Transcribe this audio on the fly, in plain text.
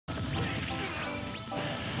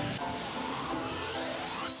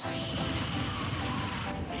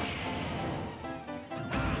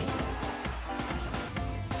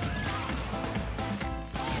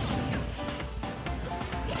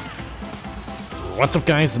What's up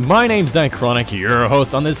guys, my name's Dichronic, your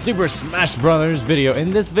host on this Super Smash Brothers video.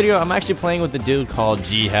 In this video, I'm actually playing with a dude called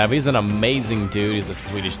Gehab. He's an amazing dude, he's a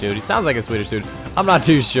Swedish dude. He sounds like a Swedish dude, I'm not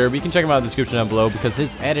too sure, but you can check him out in the description down below because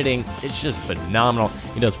his editing is just phenomenal.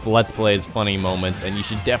 He does Let's Plays, funny moments, and you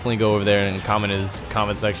should definitely go over there and comment in his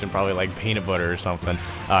comment section, probably like peanut butter or something.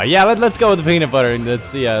 Yeah, let's go with the peanut butter and let's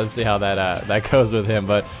see how that goes with him.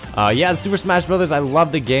 But yeah, Super Smash Brothers, I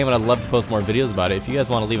love the game and I'd love to post more videos about it. If you guys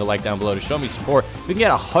want to leave a like down below to show me support, if we can get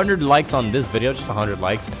 100 likes on this video, just 100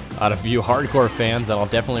 likes out of you hardcore fans, then I'll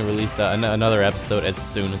definitely release another episode as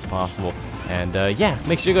soon as possible. And yeah,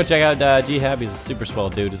 make sure you go check out Gehab. He's a super swell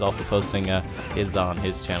dude. He's also posting his on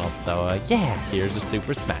his channel. So yeah, here's the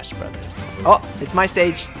Super Smash Brothers. Oh, it's my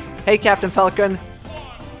stage. Hey, Captain Falcon.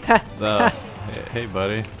 Hey,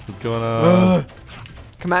 buddy. What's going on?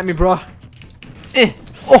 Come at me, bro.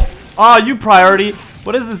 Oh, you priority.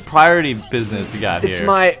 What is this priority business you got here? It's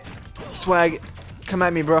my swag. Come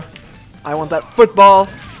at me, bro. I want that football.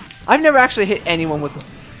 I've never actually hit anyone with a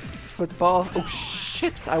football. Oh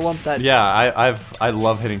shit! I want that. Yeah, I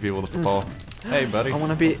love hitting people with a football. Hey, buddy. I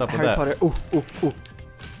want to be What's up Harry with Potter. Ooh.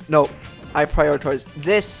 No, I prioritize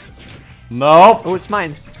this. Nope. Oh, it's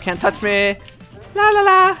mine. Can't touch me. La la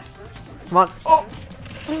la. Come on. Oh.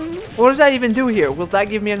 What does that even do here? Will that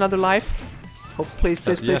give me another life? Oh, please.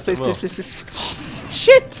 Yes,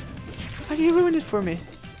 Shit! How do you ruin it for me?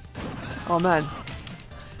 Oh, man.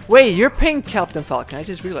 Wait, you're pink, Captain Falcon. I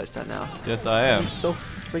just realized that now. Yes, I am. You're so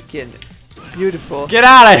freaking beautiful. Get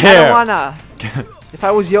out of here! I don't wanna. If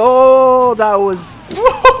I was that was...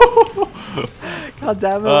 God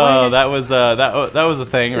damn it. Oh, that was a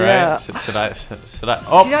thing, right? Yeah. Should I?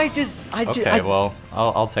 Oh. Did I just... Okay, well,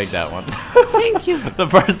 I'll take that one. Thank you. The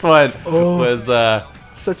first one was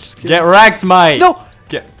Such skills. get wrecked, mate. No!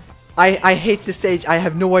 I hate the stage. I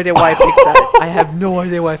have no idea why I picked that. I have no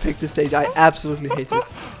idea why I picked the stage. I absolutely hate it.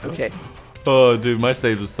 Okay. Oh, dude, my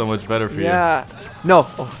stage was so much better for you. Yeah. No.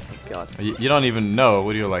 Oh, God. You don't even know.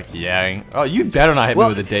 What are you like, yang? Oh, you better not hit me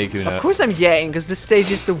with a Deku nut. Of course I'm yang, because this stage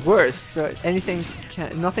is the worst. So nothing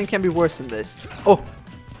can be worse than this. Oh.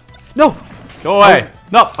 No. Go away.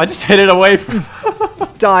 No, I just hit it away from...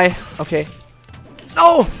 Die. Okay.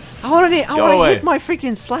 No. I want to hit my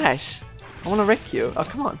freaking slash. I want to wreck you. Oh,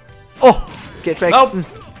 come on. Oh, get wrecked. Nope.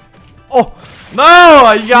 Oh.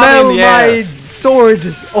 No, you got me in the air. Smell my sword.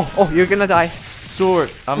 Oh, you're gonna die. Sword.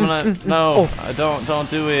 I'm gonna. No, don't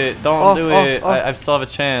do it. Don't do it. I still have a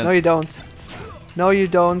chance. No, you don't. No, you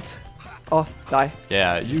don't. Oh, die.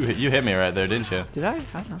 Yeah, you hit me right there, didn't you? Did I?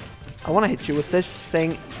 I don't know. I want to hit you with this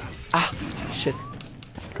thing. Ah, shit.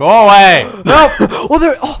 Go away. Nope.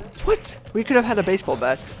 Oh, what? We could have had a baseball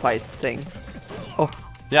bat fight thing. Oh.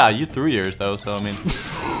 Yeah, you threw yours though, so I mean.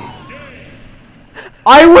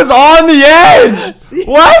 I was on the edge! See?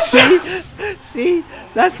 What? See?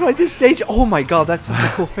 That's why this stage... Oh my god, that's such a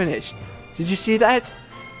cool finish. Did you see that?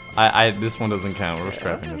 This one doesn't count. We're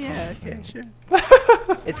scrapping this one. Yeah, okay, sure.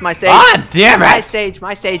 It's my stage. Ah, damn it!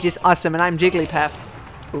 My stage is awesome, and I'm Jigglypuff.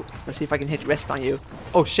 Ooh, let's see if I can hit rest on you.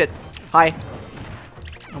 Oh, shit. Hi.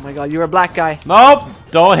 Oh my god, you're a black guy. Nope!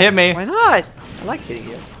 Don't hit me. Why not? I like hitting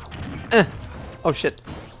you. Oh, shit.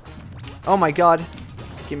 Oh my god.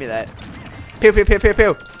 Give me that. Pew, pew, pew, pew,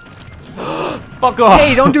 pew. Fuck off.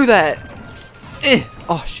 Hey, don't do that.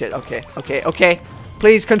 Oh, shit. Okay.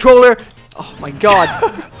 Please, controller. Oh, my God.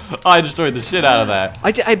 I destroyed the shit out of that.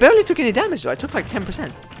 I barely took any damage, though. I took like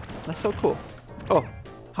 10%. That's so cool. Oh,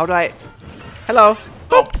 how do I... Hello.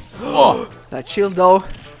 Oh. That shield, though.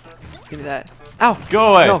 Give me that. Ow.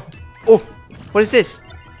 Go away. No. Oh, what is this?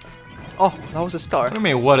 Oh, that was a star. What do you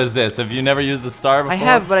mean, what is this? Have you never used the star before? I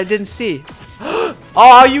have, but I didn't see.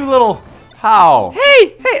 Oh, you little... How?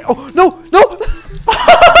 Hey! Oh, no! No!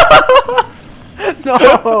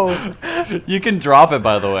 You can drop it,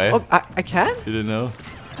 by the way. Oh, I can? You didn't know?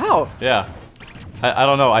 How? Yeah. I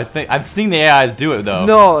don't know. I think I've seen the AIs do it though.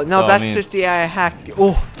 No, so, that's just the AI hack.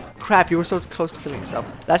 Oh, crap! You were so close to killing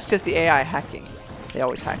yourself. That's just the AI hacking. They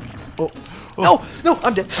always hack. Oh. No!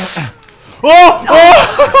 I'm dead.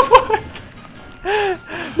 Oh!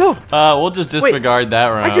 No. We'll just disregard that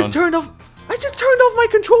round. I just turned off my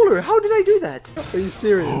controller. How did I do that? Are you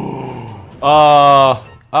serious? Oh,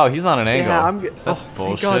 he's on an angle. Yeah, I'm good. That's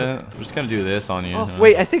bullshit. I'm just gonna do this on you. Oh,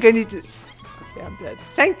 wait, I think I need to... Okay, I'm dead.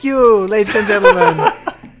 Thank you, ladies and gentlemen.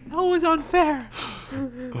 That was unfair.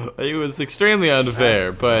 It was extremely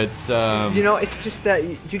unfair, but... You know, it's just that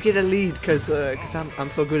you get a lead because I'm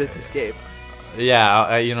so good at this game.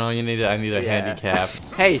 Yeah, you know, I need a handicap.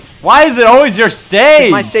 Hey. Why is it always your stage?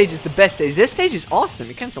 My stage is the best stage. This stage is awesome.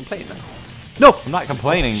 You can't complain, man. No! I'm not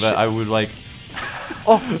complaining, but I would like...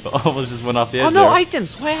 Oh. Almost just went off the edge. Oh no, there.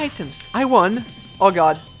 items! Why items? I won. Oh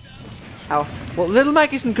god. Ow. Well, Little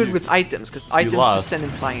Mac isn't good with items, because items just send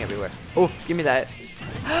him flying everywhere. Oh, give me that.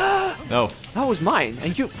 No. That was mine.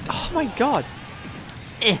 And you... Oh my god.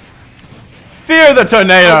 Fear the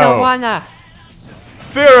tornado! I don't wanna.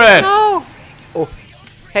 Fear it! No! Oh.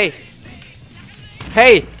 Hey.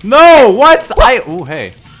 Hey! No! What? Oh,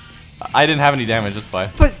 hey. I didn't have any damage, that's fine.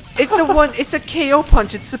 But it's a it's a KO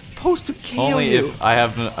punch. It's supposed to KO Only you. if I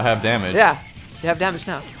have damage. Yeah. You have damage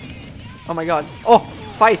now. Oh my god. Oh,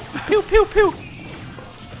 fight. Pew, pew, pew.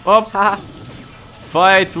 Up. Haha.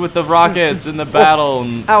 Fight with the rockets in the battle.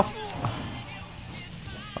 And Ow.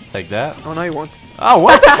 I'll take that. Oh, no, you won't. Oh,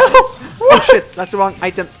 what the hell? Oh, shit. That's the wrong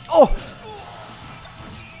item. Oh.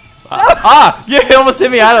 You almost hit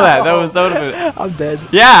me out of that. That would have been. I'm dead.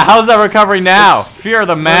 Yeah, how's that recovery now? Fear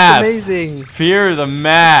the mad. That's amazing. Fear the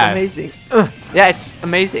mad. Amazing. Yeah, it's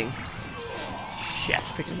amazing. Shit.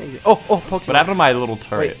 Freaking amazing. Oh, Pokemon. What happened to my little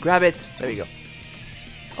turret? Wait, grab it. There we go.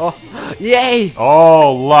 Oh, yay!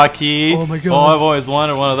 Oh, lucky. Oh my god. Oh, I've always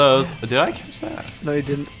wanted one of those. Did I catch that? No, you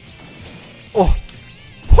didn't. Oh.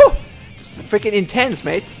 Whew. Freaking intense,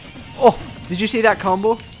 mate. Oh, did you see that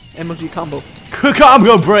combo? MLG combo.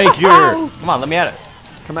 Combo breaker. Come on, let me at it.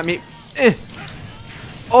 Come at me.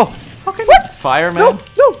 Oh, fucking What? Fire, man? No,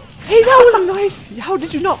 no. Hey, that was nice. How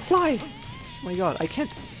did you not fly? Oh my god, I can't.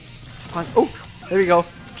 Oh, there we go.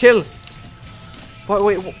 Kill.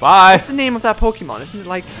 Wait. Bye. What's the name of that Pokemon? Isn't it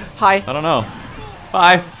like hi? I don't know.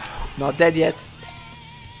 Bye. Not dead yet.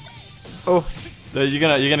 Oh. You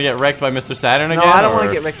gonna get wrecked by Mr. Saturn No, again? I don't want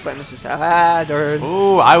to get wrecked by Mr. Saturn.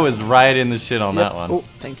 Ooh, I was right in the shit on that one. Oh,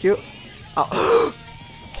 thank you. Oh.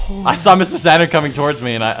 I saw Mr. Saturn coming towards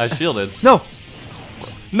me and I shielded. No.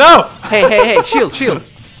 No! Hey, shield.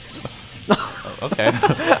 Okay.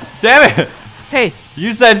 Damn it! Hey.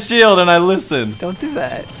 You said shield and I listened. Don't do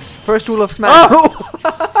that. First rule of Smash.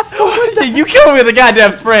 Oh! You killed me with a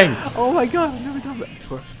goddamn spring! Oh my god, I've never done that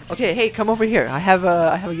before. Okay, hey, come over here. I have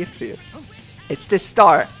a gift for you. It's this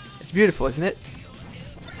star. It's beautiful, isn't it?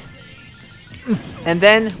 And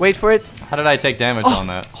then, wait for it. How did I take damage on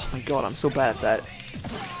that? Oh my god, I'm so bad at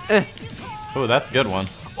that. Oh, that's a good one.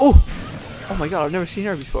 Oh! Oh my god, I've never seen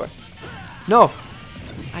her before. No!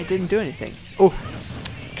 I didn't do anything. Oh!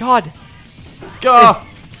 God! Go!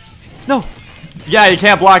 No! Yeah, you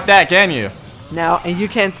can't block that, can you? Now, and you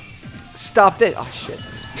can't stop this. Oh shit.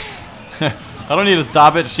 I don't need to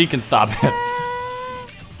stop it, she can stop it.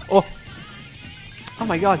 Oh! Oh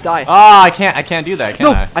my god, die. Ah, I can't do that, can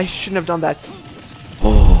No! I? I shouldn't have done that.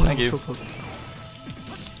 Oh, Thank you. So close.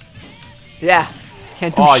 Yeah.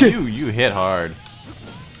 Can't do Oh, shit. you hit hard.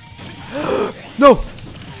 No!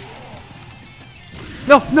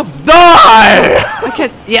 No! Die! I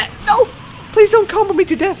can't. Yeah! No! Please don't combo me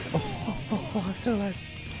to death! Oh, I'm still alive.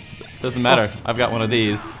 Doesn't matter. I've got one of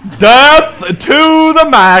these. Death to the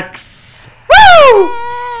max! Woo!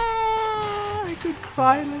 I could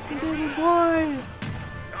cry like a little boy.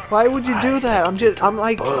 Why would you do that? I'm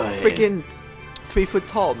like freaking 3 foot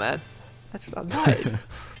tall, man. That's not nice.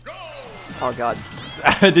 Oh god.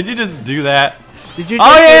 Did you just do that? Did you just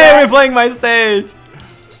Oh do yeah, that? we're playing my stage!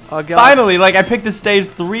 Oh god. Finally, like I picked the stage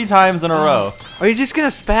 3 times in a row. Are you just gonna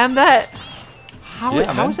spam that? How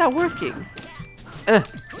Yeah, is that working?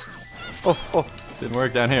 Oh. Didn't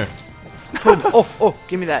work down here. Boom. Oh,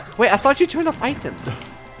 give me that. Wait, I thought you turned off items.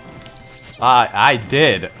 I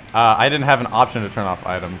did. I didn't have an option to turn off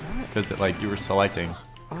items because like you were selecting.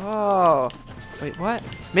 Oh. Wait, what?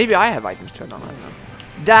 Maybe I have items turned on. I don't know.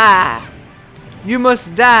 Die. You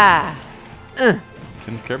must die.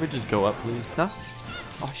 Can Kirby just go up, please? No?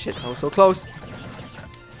 Oh shit, I was so close.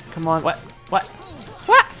 Come on. What? What?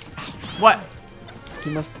 What?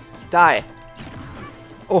 You must die.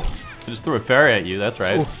 Oh. I just threw a fairy at you. That's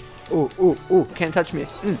right. Oh. Can't touch me.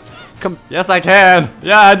 Come. Yes, I can.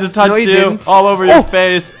 Yeah, I just touched you you didn't. all over your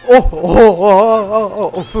face.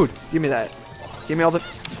 Oh, food. Give me that. Give me all the.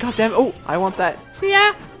 God damn it. Oh, I want that. See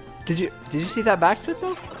ya. Did you see that backflip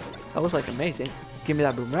though? That was like amazing. Give me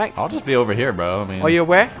that boomerang. I'll just be over here, bro. I mean. Are you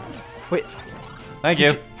aware? Wait. Thank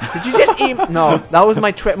you. Did you just eat? No, that was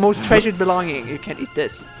my most treasured belonging. You can't eat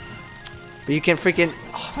this. But you can freaking.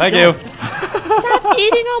 Oh, Thank you. Stop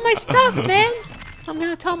eating all my stuff, man. I'm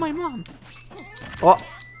gonna tell my mom. Oh.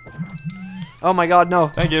 Oh my god, no.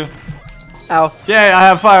 Thank you. Ow. Yay, I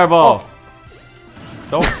have fireball.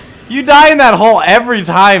 Don't. You die in that hole every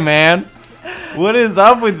time, man. What is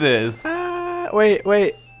up with this?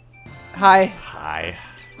 Wait. Hi. Hi.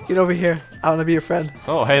 Get over here. I wanna be your friend.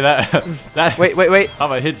 Oh, hey, that. Wait. How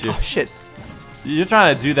about hit you? Oh shit. You're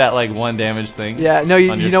trying to do that like 1 damage thing. Yeah, no,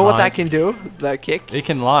 you know what that can do? The kick? It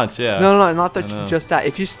can launch, yeah. No, not that, just that.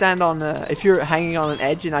 If you stand on, if you're hanging on an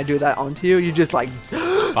edge and I do that onto you, you just like...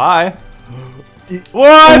 Bye.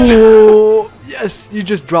 What? Oh, yes, you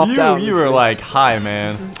just dropped down. You were like high,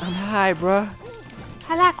 man. I'm high, bro.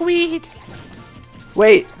 I like weed.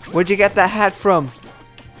 Wait, where'd you get that hat from?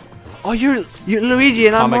 Oh, you're Luigi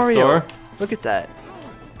and I'm Mario. Store. Look at that.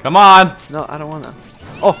 Come on. No, I don't wanna.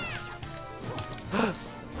 Oh.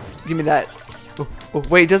 Give me that. Oh,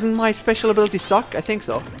 wait, doesn't my special ability suck? I think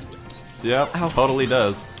so. Yep, totally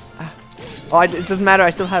does. Oh, it doesn't matter. I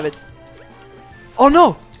still have it. Oh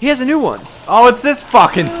no, he has a new one. Oh, it's this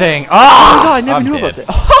fucking thing. Oh, my god, I never knew about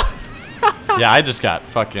that. Yeah, I just got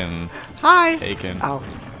fucking taken. Ow.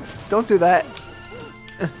 Don't do that.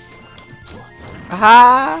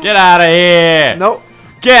 Aha. Get out of here. Nope.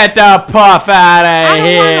 Get the puff out of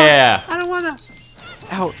here. I don't wanna.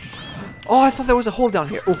 Ow. Oh, I thought there was a hole down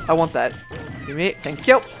here. Oh, I want that. Give me it. Thank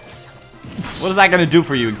you. What is that gonna do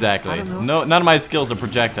for you exactly? I don't know. No, none of my skills are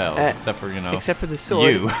projectiles, except for, you know. Except for the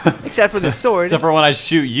sword. You. Except for the sword. Except for when I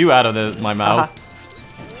shoot you out of my mouth.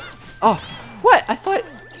 Oh, what? I thought.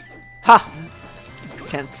 Ha!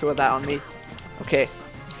 Can't throw that on me. Okay.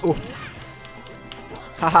 Oh.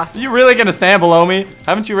 Haha. Are you really gonna stand below me?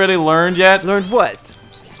 Haven't you really learned yet? Learned what?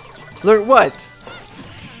 Learned what?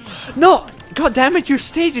 No! God damn it, your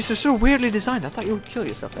stages are so weirdly designed. I thought you would kill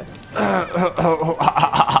yourself there.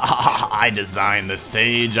 I designed the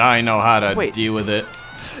stage. I know how to deal with it.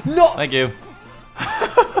 No! Thank you.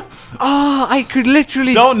 Ah, I could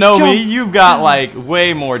literally Don't know me. You've got like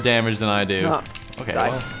way more damage than I do. No. Okay.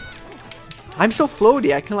 Well. I'm so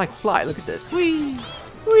floaty. I can like fly. Look at this. Whee!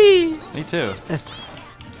 Whee! Me too.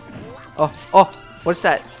 Oh, what's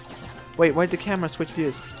that? Wait, why did the camera switch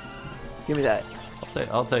views? Give me that.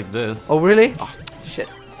 I'll take this. Oh, really? Oh, shit.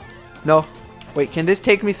 No. Wait, can this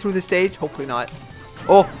take me through the stage? Hopefully not.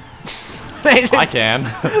 Oh. I can.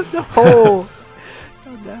 No. Oh,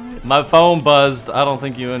 damn it. My phone buzzed. I don't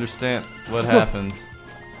think you understand what happens.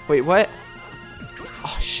 Wait, what?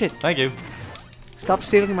 Oh, shit. Thank you. Stop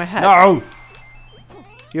stealing my hat. No!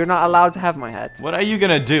 You're not allowed to have my hat. What are you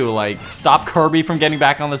gonna do? Like, stop Kirby from getting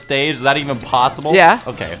back on the stage? Is that even possible? Yeah.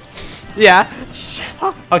 Okay. Yeah.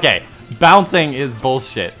 Okay. Bouncing is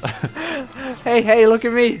bullshit. Hey, look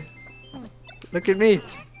at me. Look at me.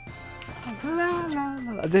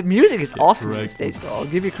 The music is awesome on the stage, though. I'll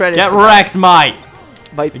give you credit. Get wrecked, mate.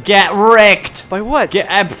 Get wrecked. By what? Get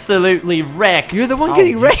absolutely wrecked. You're the one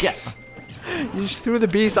getting wrecked. You just threw the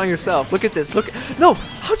beast on yourself. Look at this. Look. No.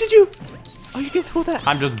 How did you? Oh, you can throw that.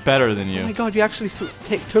 I'm just better than you. Oh my god, you actually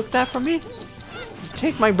took that from me? You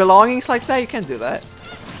take my belongings like that? You can't do that.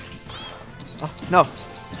 Oh, no.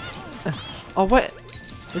 Oh, what?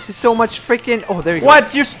 This is so much freaking... Oh, there you go.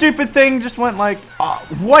 What? Your stupid thing just went like...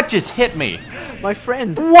 what just hit me? My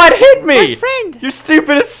friend. What hit me? My friend. Your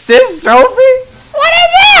stupid assist trophy? What is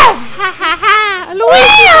this? Ha ha ha.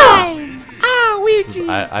 Luigi. Ah, Luigi.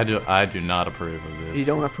 I do not approve of this. You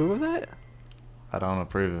don't approve of that? I don't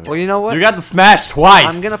approve of it. Well, you know what? You got the smash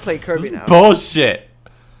twice. I'm gonna play Kirby this now. Is bullshit.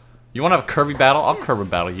 You want to have a Kirby battle? I'll Kirby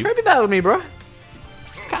battle you. Kirby battle me, bro.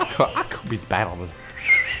 I'll Kirby battle with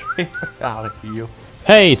out of you.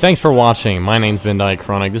 Hey, thanks for watching. My name's been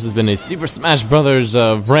Chronic. This has been a Super Smash Brothers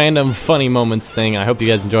random funny moments thing. I hope you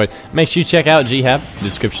guys enjoyed. Make sure you check out Gehab.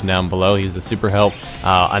 Description down below. He's a super help,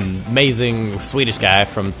 amazing Swedish guy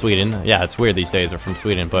from Sweden. Yeah, it's weird these days they're from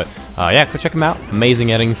Sweden, but yeah, go check him out.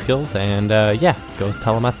 Amazing editing skills, and yeah, go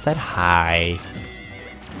tell him I said hi.